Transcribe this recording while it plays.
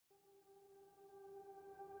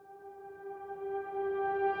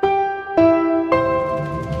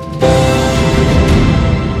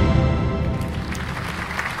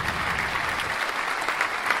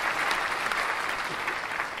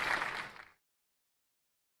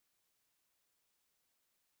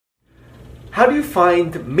How do you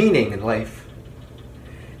find meaning in life?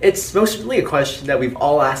 It's most certainly a question that we've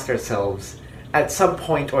all asked ourselves at some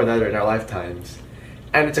point or another in our lifetimes.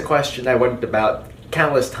 And it's a question I wondered about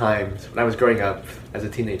countless times when I was growing up as a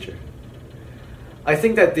teenager. I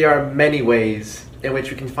think that there are many ways in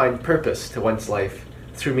which we can find purpose to one's life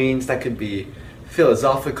through means that could be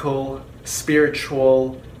philosophical,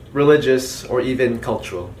 spiritual, religious, or even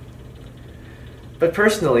cultural. But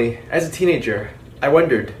personally, as a teenager, I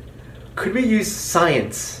wondered, could we use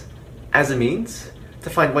science as a means to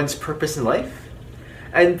find one's purpose in life?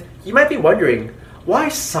 And you might be wondering, why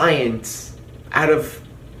science out of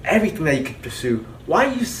everything that you could pursue?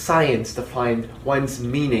 Why use science to find one's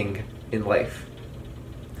meaning in life?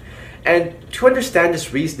 And to understand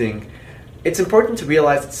this reasoning, it's important to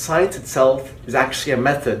realize that science itself is actually a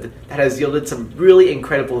method that has yielded some really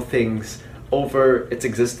incredible things over its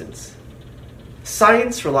existence.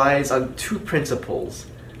 Science relies on two principles: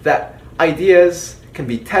 that ideas can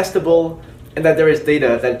be testable and that there is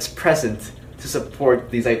data that's present to support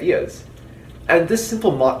these ideas. And this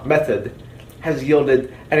simple method has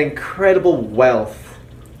yielded an incredible wealth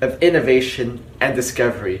of innovation and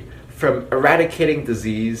discovery, from eradicating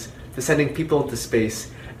disease to sending people into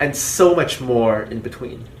space, and so much more in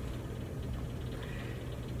between.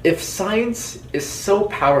 If science is so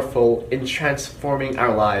powerful in transforming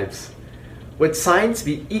our lives, would science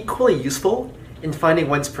be equally useful in finding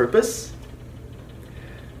one's purpose?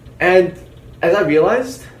 And as I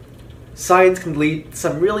realized, science can lead to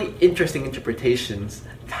some really interesting interpretations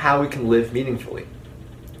of how we can live meaningfully.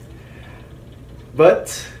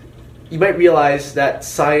 But you might realize that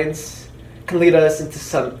science can lead us into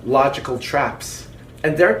some logical traps.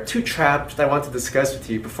 And there are two traps that I want to discuss with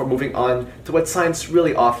you before moving on to what science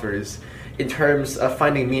really offers in terms of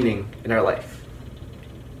finding meaning in our life.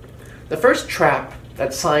 The first trap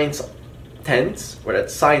that science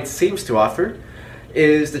seems to offer,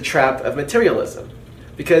 is the trap of materialism.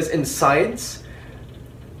 Because in science,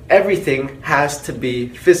 everything has to be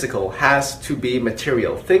physical, has to be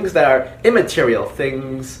material. Things that are immaterial,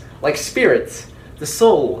 things like spirit, the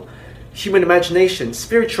soul, human imagination,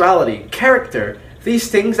 spirituality, character, these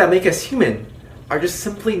things that make us human are just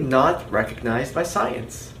simply not recognized by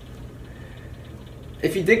science.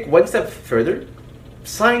 If you dig one step further,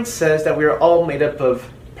 science says that we are all made up of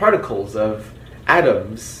particles, of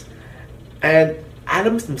atoms, and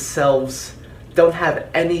atoms themselves don't have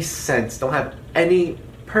any sense, don't have any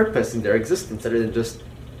purpose in their existence other than just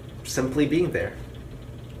simply being there.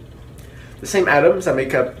 The same atoms that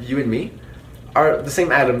make up you and me are the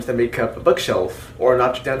same atoms that make up a bookshelf or an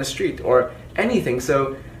object down the street or anything.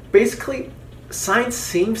 So basically, science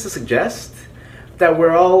seems to suggest that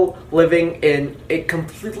we're all living in a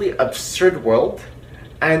completely absurd world,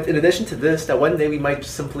 and in addition to this, that one day we might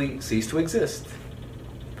simply cease to exist.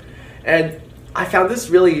 And I found this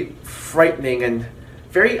really frightening and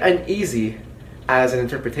very uneasy as an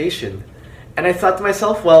interpretation. And I thought to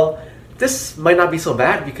myself, well, this might not be so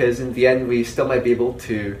bad, because in the end we still might be able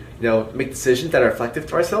to, make decisions that are reflective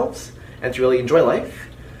to ourselves and to really enjoy life.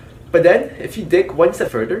 But then, if you dig one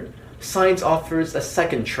step further, science offers a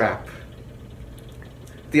second trap: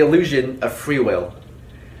 the illusion of free will.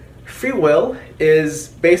 Free will is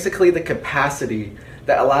basically the capacity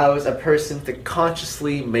that allows a person to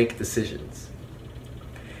consciously make decisions.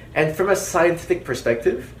 And from a scientific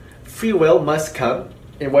perspective, free will must come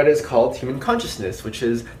in what is called human consciousness, which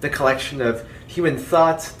is the collection of human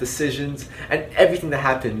thoughts, decisions, and everything that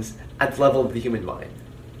happens at the level of the human mind.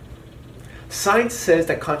 Science says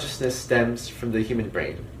that consciousness stems from the human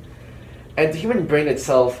brain. And the human brain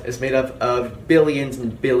itself is made up of billions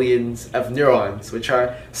and billions of neurons, which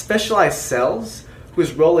are specialized cells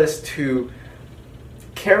whose role is to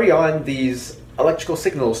carry on these electrical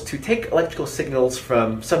signals, to take electrical signals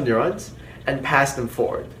from some neurons and pass them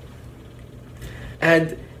forward.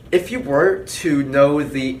 And if you were to know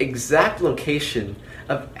the exact location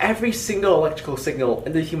of every single electrical signal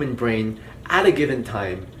in the human brain at a given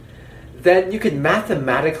time, then you could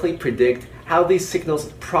mathematically predict how these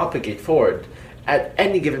signals propagate forward at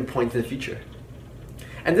any given point in the future.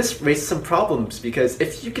 And this raises some problems, because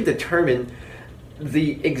if you can determine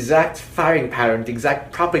the exact firing pattern, the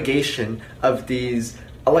exact propagation of these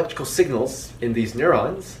electrical signals in these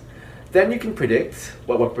neurons, then you can predict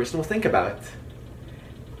what one person will think about.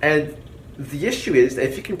 And the issue is that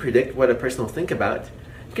if you can predict what a person will think about,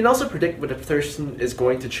 you can also predict what a person is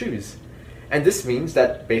going to choose. And this means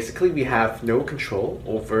that basically we have no control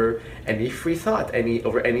over any free thought,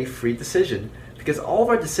 over any free decision, because all of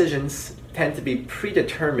our decisions tend to be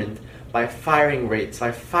predetermined by firing rates,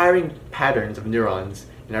 by firing patterns of neurons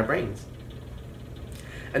in our brains.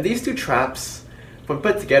 And these two traps, when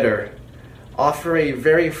put together, offer a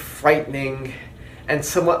very frightening and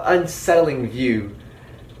somewhat unsettling view,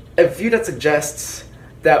 a view that suggests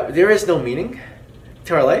that there is no meaning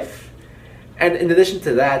to our life, and in addition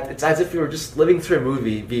to that, it's as if we were just living through a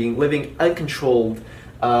movie, living uncontrolled,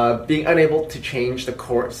 being unable to change the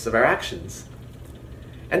course of our actions.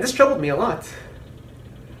 And this troubled me a lot.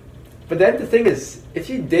 But then the thing is, if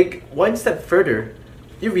you dig one step further,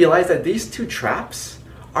 you realize that these two traps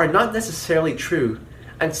are not necessarily true,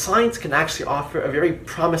 and science can actually offer a very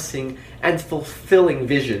promising and fulfilling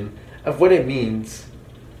vision of what it means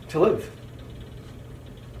to live.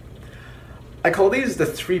 I call these the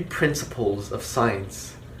three principles of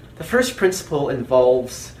science. The first principle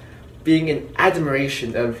involves being in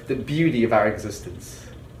admiration of the beauty of our existence.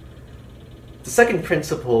 The second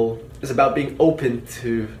principle is about being open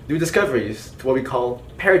to new discoveries, to what we call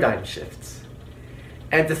paradigm shifts.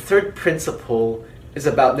 And the third principle is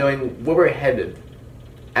about knowing where we're headed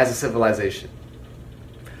as a civilization.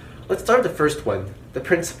 Let's start with the first one, the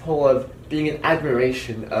principle of being in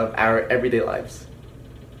admiration of our everyday lives.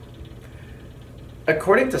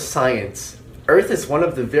 According to science, Earth is one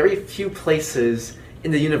of the very few places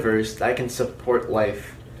in the universe that can support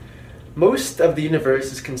life. Most of the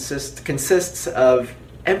universe consists of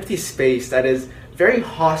empty space that is very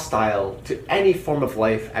hostile to any form of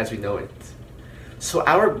life as we know it. So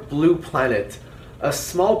our blue planet, a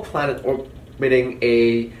small planet orbiting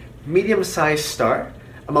a medium-sized star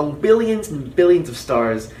among billions and billions of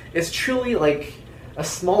stars, is truly like a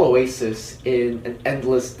small oasis in an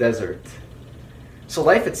endless desert. So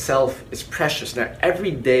life itself is precious, and our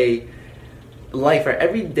everyday life, our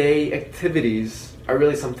everyday activities are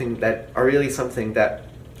really something that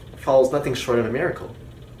falls nothing short of a miracle.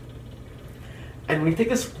 And when you take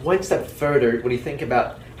this one step further, when you think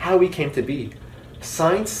about how we came to be,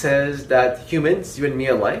 science says that humans, you and me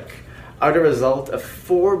alike, are the result of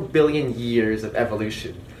 4 billion years of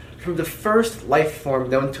evolution. From the first life form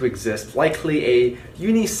known to exist, likely a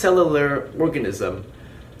unicellular organism,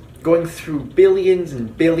 going through billions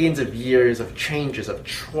and billions of years of changes, of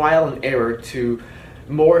trial and error, to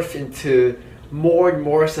morph into more and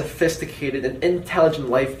more sophisticated and intelligent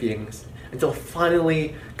life beings, until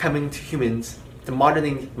finally coming to humans, to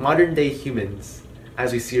modern day humans,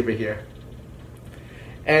 as we see over here.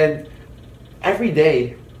 And every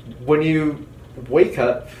day, when you wake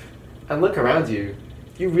up and look around you,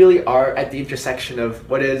 you really are at the intersection of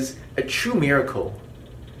what is a true miracle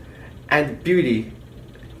and beauty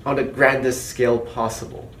on the grandest scale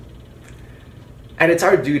possible. And it's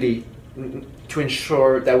our duty to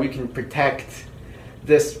ensure that we can protect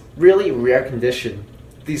this really rare condition,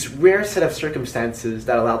 these rare set of circumstances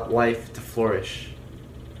that allow life to flourish.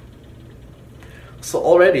 So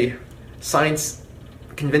already, science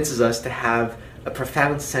convinces us to have a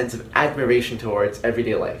profound sense of admiration towards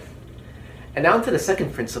everyday life. And now to the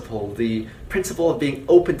second principle, the principle of being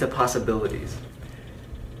open to possibilities.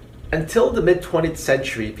 Until the mid-20th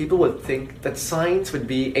century, people would think that science would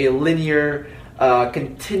be a linear,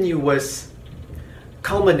 continuous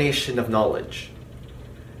culmination of knowledge.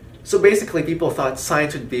 So basically, people thought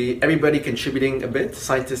science would be everybody contributing a bit,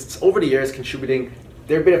 scientists over the years contributing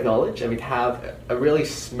their bit of knowledge, and we'd have a really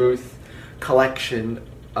smooth collection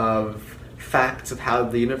of facts of how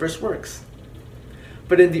the universe works.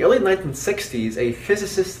 But in the early 1960s, a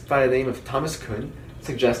physicist by the name of Thomas Kuhn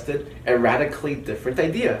suggested a radically different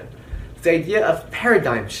idea. The idea of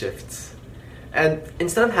paradigm shifts. And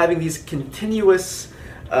instead of having these continuous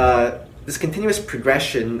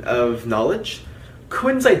progression of knowledge,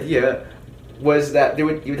 Kuhn's idea was that you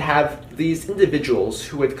would have these individuals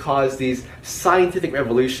who would cause these scientific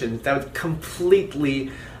revolutions that would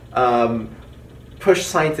completely push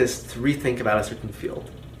scientists to rethink about a certain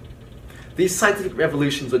field. These scientific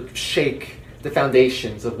revolutions would shake the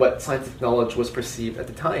foundations of what scientific knowledge was perceived at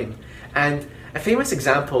the time. And a famous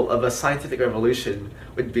example of a scientific revolution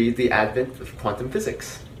would be the advent of quantum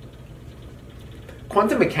physics.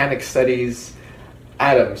 Quantum mechanics studies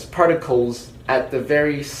atoms, particles at the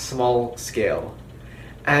very small scale.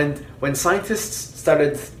 And when scientists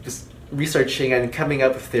started researching and coming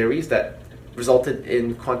up with theories that resulted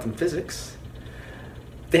in quantum physics,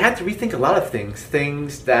 they had to rethink a lot of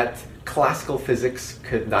things that classical physics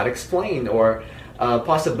could not explain, or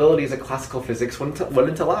possibilities that classical physics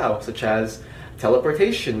wouldn't allow, such as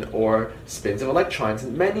teleportation or spins of electrons,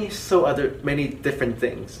 and many different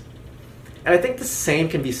things. And I think the same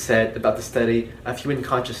can be said about the study of human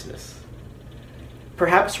consciousness.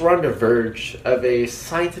 Perhaps we're on the verge of a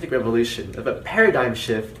scientific revolution, of a paradigm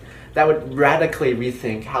shift that would radically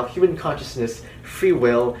rethink how human consciousness, free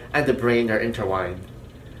will, and the brain are intertwined.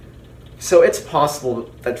 So it's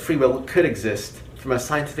possible that free will could exist from a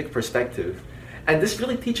scientific perspective. And this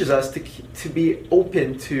really teaches us to be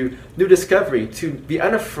open to new discovery, to be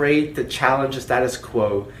unafraid to challenge the status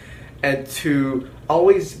quo, and to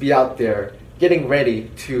always be out there getting ready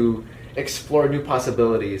to explore new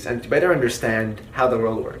possibilities and to better understand how the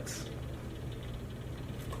world works.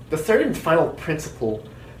 The third and final principle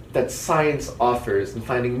that science offers in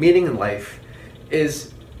finding meaning in life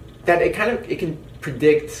is that it can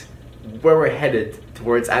predict where we're headed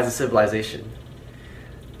towards as a civilization.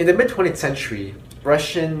 In the mid-20th century,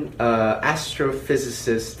 Russian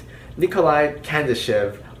astrophysicist Nikolai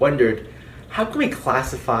Kandashev wondered, how can we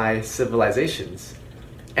classify civilizations?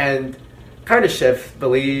 And Kardashev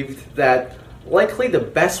believed that likely the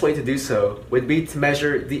best way to do so would be to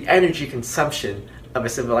measure the energy consumption of a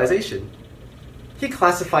civilization. He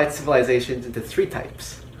classified civilizations into three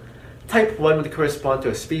types. Type 1 would correspond to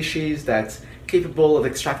a species that's capable of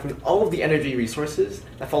extracting all of the energy resources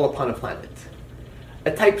that fall upon a planet.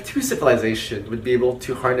 A Type 2 civilization would be able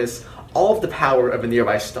to harness all of the power of a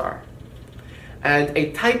nearby star. And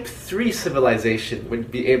a Type 3 civilization would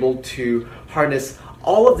be able to harness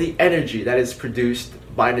all of the energy that is produced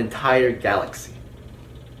by an entire galaxy.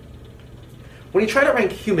 When you try to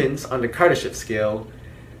rank humans on the Kardashev scale,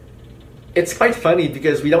 it's quite funny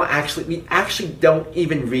because we actually don't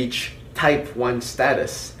even reach Type 1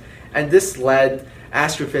 status. And this led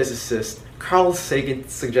astrophysicist Carl Sagan to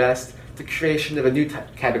suggest the creation of a new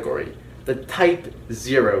category, the Type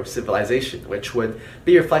 0 civilization, which would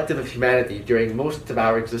be reflective of humanity during most of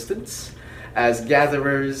our existence as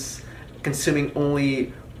gatherers, consuming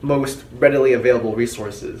only most readily available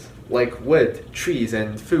resources like wood, trees,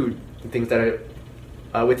 and food, and things that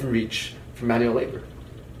are within reach for manual labor.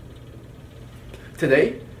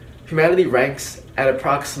 Today, humanity ranks at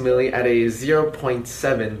approximately at a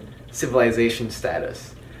 0.7 civilization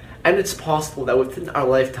status, and it's possible that within our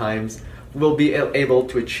lifetimes we'll be able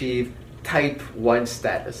to achieve Type 1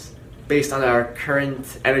 status based on our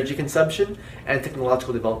current energy consumption and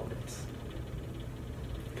technological developments.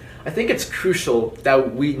 I think it's crucial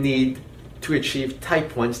that we need to achieve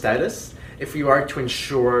Type 1 status if we are to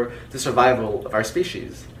ensure the survival of our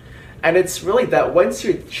species. And it's really that once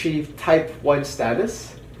you achieve Type 1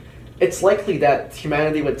 status, it's likely that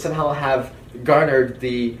humanity would somehow have garnered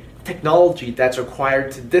the technology that's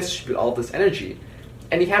required to distribute all this energy.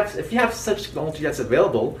 And if you have such technology that's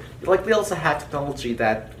available, you likely also have technology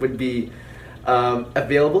that would be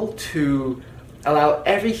available to allow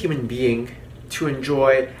every human being to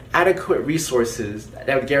enjoy adequate resources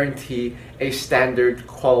that would guarantee a standard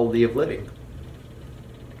quality of living.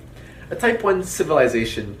 A Type 1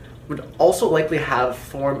 civilization would also likely have a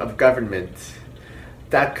form of government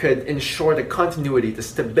that could ensure the continuity, the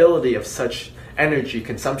stability of such energy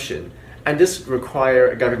consumption. And this would require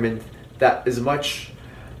a government that is much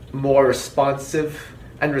more responsive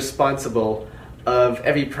and responsible of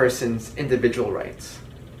every person's individual rights.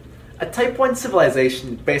 A Type 1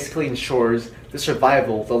 civilization basically ensures the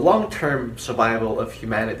survival, the long-term survival of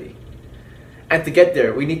humanity. And to get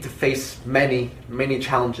there, we need to face many, many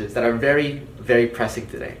challenges that are very, very pressing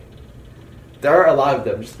today. There are a lot of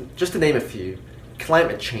them, just to name a few.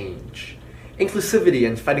 Climate change, inclusivity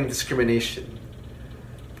and fighting discrimination,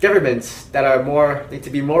 governments that need to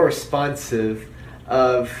be more responsive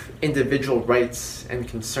of individual rights and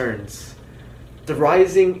concerns, the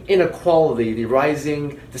rising inequality, the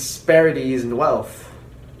rising disparities in wealth,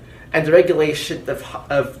 and the regulation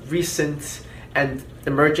of recent and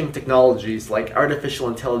emerging technologies like artificial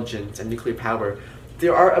intelligence and nuclear power.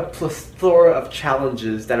 There are a plethora of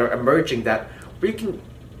challenges that are emerging that we can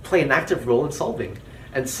play an active role in solving.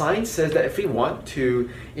 And science says that if we want to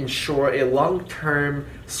ensure a long-term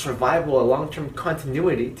survival, a long-term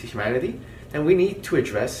continuity to humanity, then we need to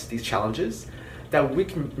address these challenges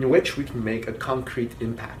in which we can make a concrete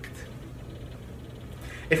impact.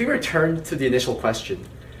 If we return to the initial question,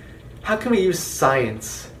 how can we use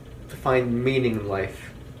science to find meaning in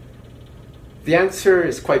life? The answer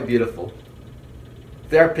is quite beautiful.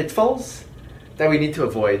 There are pitfalls that we need to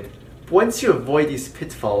avoid. But once you avoid these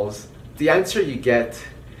pitfalls, the answer you get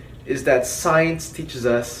is that science teaches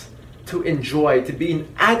us to enjoy, to be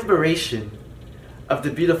in admiration of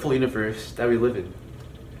the beautiful universe that we live in,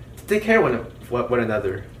 to take care of one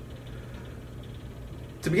another,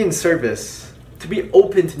 to be in service, to be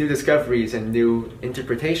open to new discoveries and new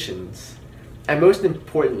interpretations. And most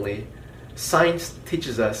importantly, science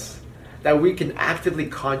teaches us that we can actively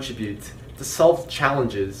contribute to solve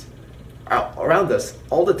challenges around us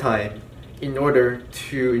all the time in order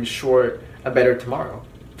to ensure a better tomorrow,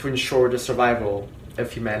 to ensure the survival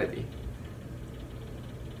of humanity.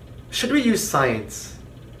 Should we use science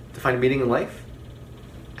to find meaning in life?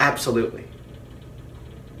 Absolutely.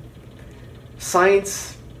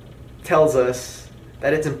 Science tells us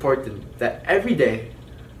that it's important that every day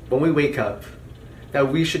when we wake up, that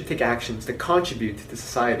we should take actions to contribute to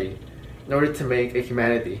society in order to make a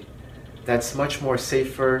humanity that's much more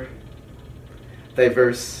safer,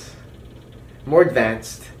 diverse, more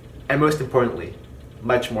advanced, and most importantly,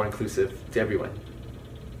 much more inclusive to everyone.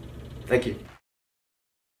 Thank you.